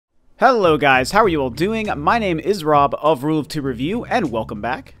Hello guys, how are you all doing? My name is Rob of Ro2R Review and welcome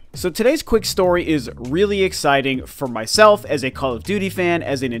back. So today's quick story is really exciting for myself as a Call of Duty fan,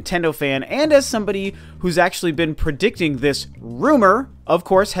 as a Nintendo fan, and as somebody who's actually been predicting this rumor, of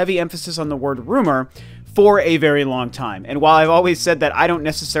course heavy emphasis on the word rumor, for a very long time. And while I've always said that I don't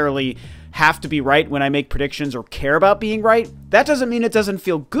necessarily have to be right when I make predictions or care about being right, that doesn't mean it doesn't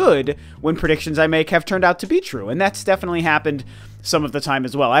feel good when predictions I make have turned out to be true. And that's definitely happened some of the time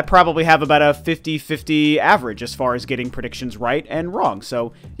as well. I probably have about a 50-50 average as far as getting predictions right and wrong.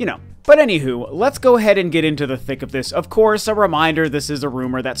 So, you know. But anywho, let's go ahead and get into the thick of this. Of course, a reminder, this is a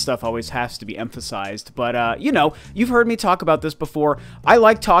rumor. That stuff always has to be emphasized. But, you know, you've heard me talk about this before. I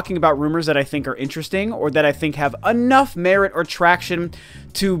like talking about rumors that I think are interesting or that I think have enough merit or traction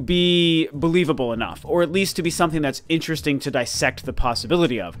to be believable enough, or at least to be something that's interesting to dissect the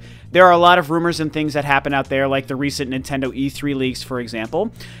possibility of. There are a lot of rumors and things that happen out there, like the recent Nintendo E3 leaks, for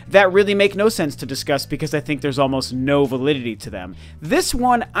example, that really make no sense to discuss because I think there's almost no validity to them. This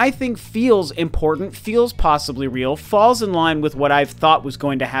one, I think, feels important, feels possibly real, falls in line with what I've thought was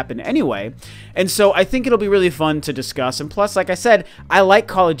going to happen anyway, and so I think it'll be really fun to discuss, and plus, like I said, I like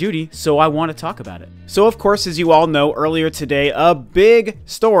Call of Duty, so I want to talk about it. So, of course, as you all know, earlier today, a big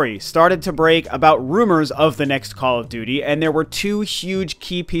story started to break about rumors of the next Call of Duty, and there were two huge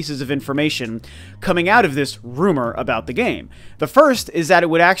key pieces of information coming out of this rumor about the game. The first is that it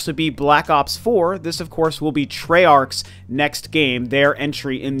would actually be Black Ops 4. This, of course, will be Treyarch's next game, their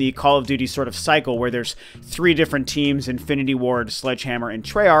entry in the Call of Duty sort of cycle where there's three different teams, Infinity Ward, Sledgehammer, and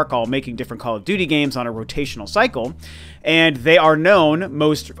Treyarch, all making different Call of Duty games on a rotational cycle. And they are known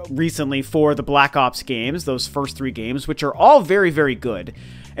most recently for the Black Ops games, those first three games, which are all very, very good.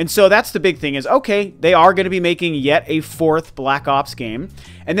 And so that's the big thing is, okay, they are going to be making yet a fourth Black Ops game.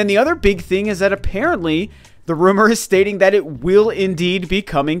 And then the other big thing is that apparently the rumor is stating that it will indeed be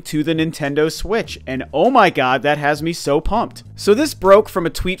coming to the Nintendo Switch, and oh my god, that has me so pumped. So this broke from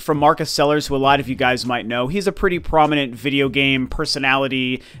a tweet from Marcus Sellers, who a lot of you guys might know. He's a pretty prominent video game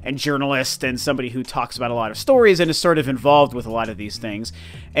personality and journalist and somebody who talks about a lot of stories and is sort of involved with a lot of these things.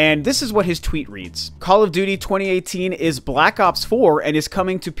 And this is what his tweet reads. Call of Duty 2018 is Black Ops 4 and is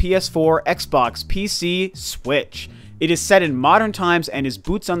coming to PS4, Xbox, PC, Switch. It is set in modern times and is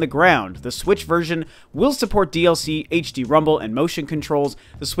boots on the ground. The Switch version will support DLC, HD rumble, and motion controls.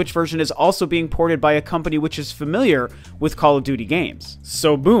 The Switch version is also being ported by a company which is familiar with Call of Duty games.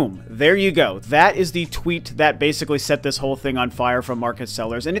 So boom, there you go. That is the tweet that basically set this whole thing on fire from Marcus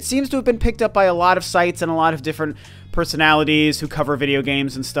Sellers, and it seems to have been picked up by a lot of sites and a lot of different personalities who cover video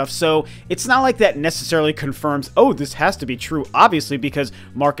games and stuff, so it's not like that necessarily confirms, oh, this has to be true, obviously, because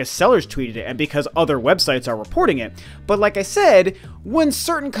Marcus Sellers tweeted it and because other websites are reporting it. But like I said, when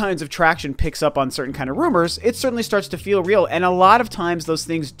certain kinds of traction picks up on certain kind of rumors, it certainly starts to feel real, and a lot of times those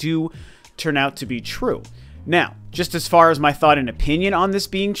things do turn out to be true. Now, just as far as my thought and opinion on this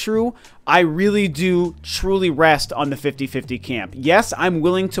being true, I really do truly rest on the 50-50 camp. Yes, I'm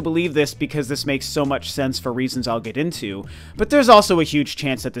willing to believe this because this makes so much sense for reasons I'll get into, but there's also a huge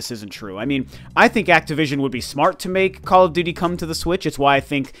chance that this isn't true. I mean, I think Activision would be smart to make Call of Duty come to the Switch. It's why I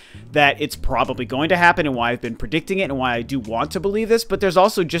think that it's probably going to happen and why I've been predicting it and why I do want to believe this, but there's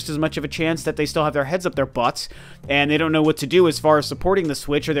also just as much of a chance that they still have their heads up their butts and they don't know what to do as far as supporting the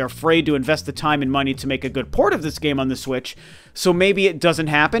Switch, or they're afraid to invest the time and money to make a good port of this game on the Switch, so maybe it doesn't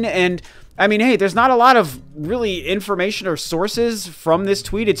happen. And I mean, hey, there's not a lot of really information or sources from this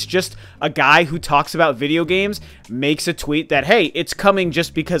tweet. It's just a guy who talks about video games makes a tweet that, hey, it's coming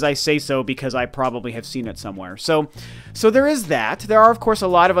just because I say so, because I probably have seen it somewhere. So there is that. There are, of course, a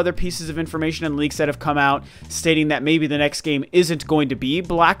lot of other pieces of information and leaks that have come out stating that maybe the next game isn't going to be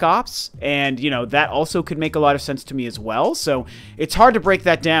Black Ops, and, you know, that also could make a lot of sense to me as well. So it's hard to break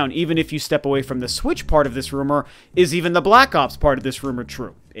that down, even if you step away from the Switch part of this rumor. Is even the Black Ops part of this rumor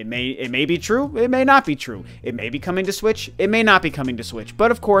true? It may be true, it may not be true. It may be coming to Switch, it may not be coming to Switch.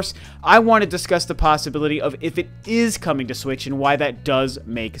 But of course, I want to discuss the possibility of if it is coming to Switch and why that does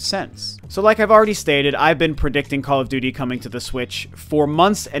make sense. So like I've already stated, I've been predicting Call of Duty coming to the Switch for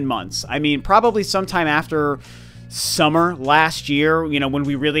months and months. I mean, probably sometime after summer last year, you know, when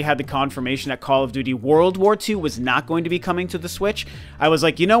we really had the confirmation that Call of Duty World War II was not going to be coming to the Switch, I was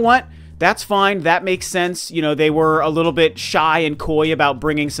like, you know what? That's fine. That makes sense. You know, they were a little bit shy and coy about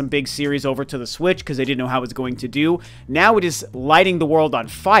bringing some big series over to the Switch because they didn't know how it was going to do. Now it is lighting the world on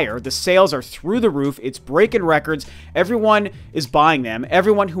fire. The sales are through the roof. It's breaking records. Everyone is buying them.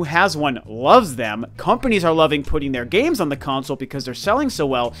 Everyone who has one loves them. Companies are loving putting their games on the console because they're selling so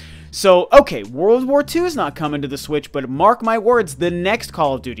well. So, okay, World War II is not coming to the Switch, but mark my words, the next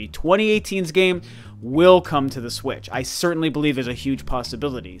Call of Duty, 2018's game, will come to the Switch. I certainly believe there's a huge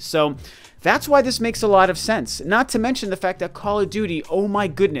possibility. So that's why this makes a lot of sense. Not to mention the fact that Call of Duty, oh my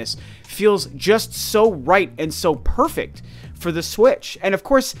goodness, feels just so right and so perfect for the Switch. And of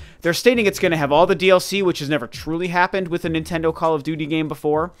course, they're stating it's going to have all the DLC, which has never truly happened with a Nintendo Call of Duty game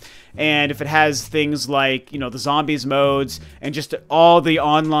before. And if it has things like, you know, the zombies modes and just all the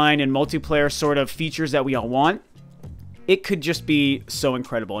online and multiplayer sort of features that we all want, it could just be so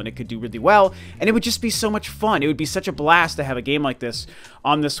incredible, and it could do really well, and it would just be so much fun. It would be such a blast to have a game like this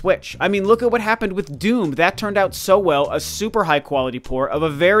on the Switch. I mean, look at what happened with Doom. That turned out so well, a super high-quality port of a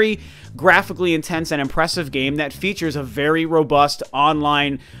very graphically intense and impressive game that features a very robust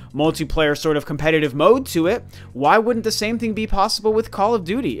online multiplayer sort of competitive mode to it. Why wouldn't the same thing be possible with Call of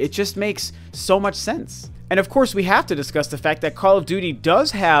Duty? It just makes so much sense. And of course, we have to discuss the fact that Call of Duty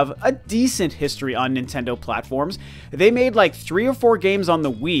does have a decent history on Nintendo platforms. They made like 3 or 4 games on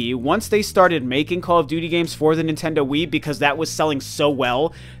the Wii once they started making Call of Duty games for the Nintendo Wii because that was selling so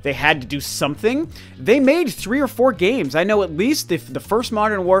well. They had to do something. They made 3 or 4 games. I know at least the first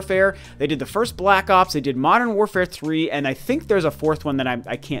Modern Warfare, they did the first Black Ops, they did Modern Warfare 3, and I think there's a 4th one that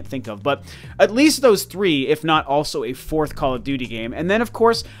I can't think of. But at least those 3, if not also a 4th Call of Duty game. And then, of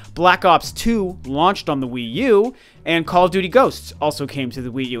course, Black Ops 2 launched on the Wii U, and Call of Duty Ghosts also came to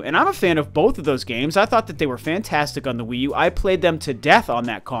the Wii U. And I'm a fan of both of those games. I thought that they were fantastic on the Wii U. I played them to death on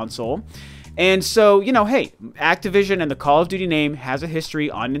that console. And so, you know, hey, Activision and the Call of Duty name has a history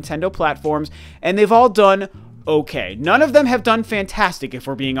on Nintendo platforms, and they've all done okay. None of them have done fantastic, if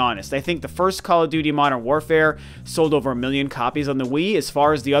we're being honest. I think the first Call of Duty Modern Warfare sold over 1 million copies on the Wii. As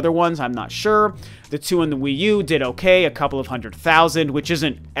far as the other ones, I'm not sure. The 2 on the Wii U did okay, a couple of 100,000, which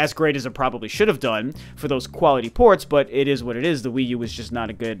isn't as great as it probably should have done for those quality ports, but it is what it is. The Wii U was just not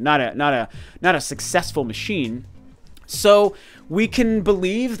a successful machine. So we can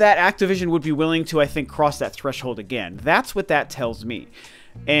believe that Activision would be willing to, I think, cross that threshold again. That's what that tells me.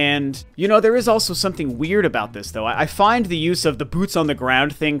 And, you know, there is also something weird about this, though. I find the use of the boots on the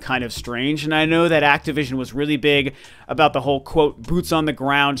ground thing kind of strange, and I know that Activision was really big about the whole, quote, boots on the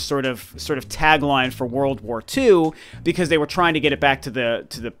ground sort of tagline for World War II, because they were trying to get it back to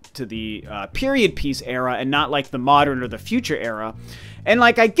the period piece era and not like the modern or the future era. And,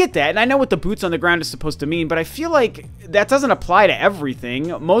 like, I get that, and I know what the boots on the ground is supposed to mean, but I feel like that doesn't apply to everything,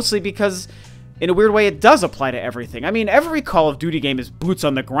 mostly because in a weird way, it does apply to everything. I mean, every Call of Duty game is boots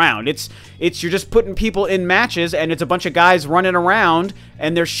on the ground. It's you're just putting people in matches, and it's a bunch of guys running around,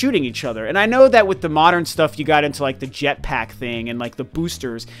 and they're shooting each other. And I know that with the modern stuff, you got into, like, the jetpack thing and, like, the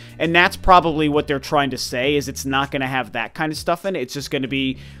boosters, and that's probably what they're trying to say, is it's not going to have that kind of stuff in it. It's just going to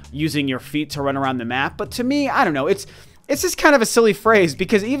be using your feet to run around the map. But to me, I don't know, it's just kind of a silly phrase,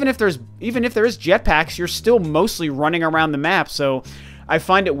 because even if there is jetpacks, you're still mostly running around the map, so I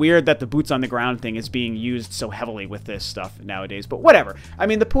find it weird that the boots on the ground thing is being used so heavily with this stuff nowadays, but whatever. I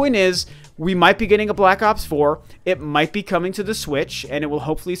mean, the point is, we might be getting a Black Ops 4, it might be coming to the Switch, and it will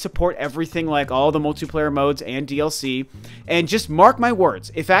hopefully support everything like all the multiplayer modes and DLC, and just mark my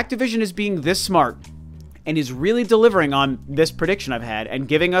words, if Activision is being this smart, and is really delivering on this prediction I've had, and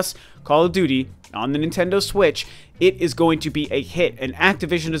giving us Call of Duty on the Nintendo Switch, it is going to be a hit, and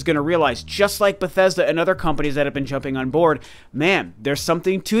Activision is going to realize, just like Bethesda and other companies that have been jumping on board, man, there's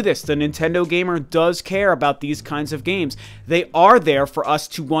something to this. The Nintendo gamer does care about these kinds of games. They are there for us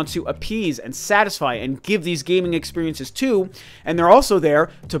to want to appease and satisfy and give these gaming experiences to, and they're also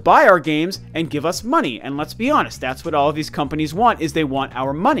there to buy our games and give us money. And let's be honest, that's what all of these companies want, is they want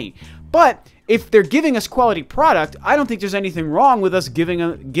our money. But if they're giving us quality product, I don't think there's anything wrong with us giving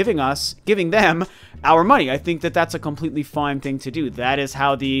them our money. I think that that's a completely fine thing to do. That is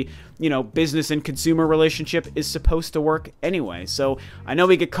how the, you know, business and consumer relationship is supposed to work anyway. So I know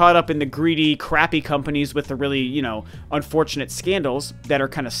we get caught up in the greedy, crappy companies with the really, you know, unfortunate scandals that are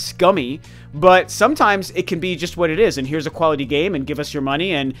kind of scummy, but sometimes it can be just what it is, and here's a quality game and give us your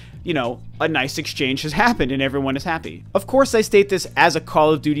money, and, you know, a nice exchange has happened and everyone is happy. Of course, I state this as a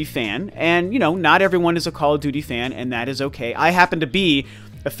Call of Duty fan, and, you know, not everyone is a Call of Duty fan, and that is okay. I happen to be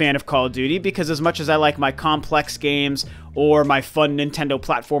a fan of Call of Duty because as much as I like my complex games or my fun Nintendo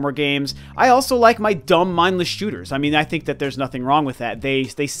platformer games, I also like my dumb, mindless shooters. I mean, I think that there's nothing wrong with that. They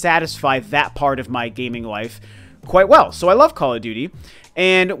satisfy that part of my gaming life quite well. So I love Call of Duty.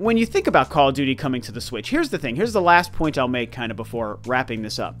 And when you think about Call of Duty coming to the Switch, here's the thing. Here's the last point I'll make kind of before wrapping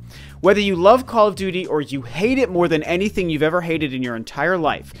this up. Whether you love Call of Duty or you hate it more than anything you've ever hated in your entire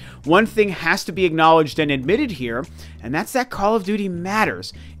life, one thing has to be acknowledged and admitted here, and that's that Call of Duty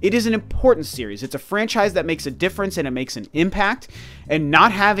matters. It is an important series. It's a franchise that makes a difference and it makes an impact, and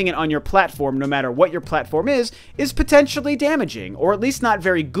not having it on your platform, no matter what your platform is potentially damaging, or at least not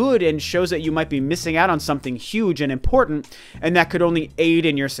very good, and shows that you might be missing out on something huge and important, and that could only aid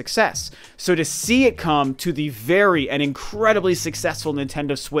in your success. So to see it come to the very and incredibly successful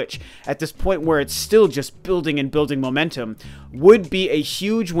Nintendo Switch at this point where it's still just building and building momentum would be a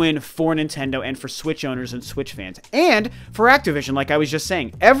huge win for Nintendo and for Switch owners and Switch fans. And for Activision, like I was just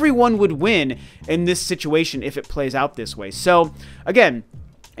saying, everyone would win in this situation if it plays out this way. So, again,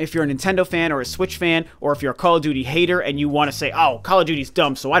 if you're a Nintendo fan or a Switch fan, or if you're a Call of Duty hater and you want to say, oh, Call of Duty's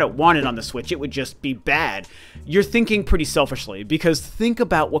dumb, so I don't want it on the Switch, it would just be bad, you're thinking pretty selfishly, because think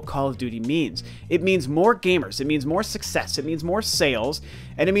about what Call of Duty means. It means more gamers, it means more success, it means more sales,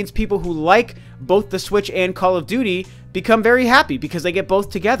 and it means people who like both the Switch and Call of Duty become very happy because they get both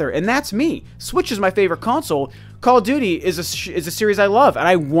together, and that's me. Switch is my favorite console. Call of Duty is a series I love, and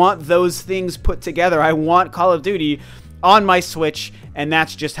I want those things put together. I want Call of Duty on my Switch, and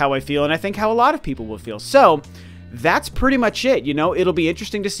that's just how I feel, and I think how a lot of people will feel. So that's pretty much it. You know, it'll be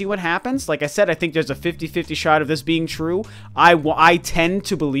interesting to see what happens. Like I said, I think there's a 50-50 shot of this being true. I tend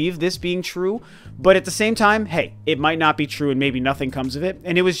to believe this being true, but at the same time, hey, it might not be true and maybe nothing comes of it,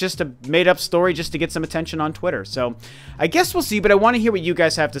 and it was just a made-up story just to get some attention on Twitter. So I guess we'll see, but I want to hear what you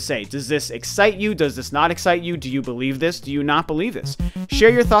guys have to say. Does this excite you? Does this not excite you? Do you believe this? Do you not believe this? Share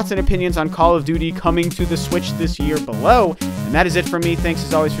your thoughts and opinions on Call of Duty coming to the Switch this year below. And that is it from me. Thanks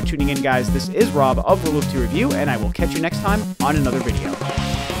as always for tuning in, guys. This is Rob of Ro2R Review, and I will catch you next time on another video.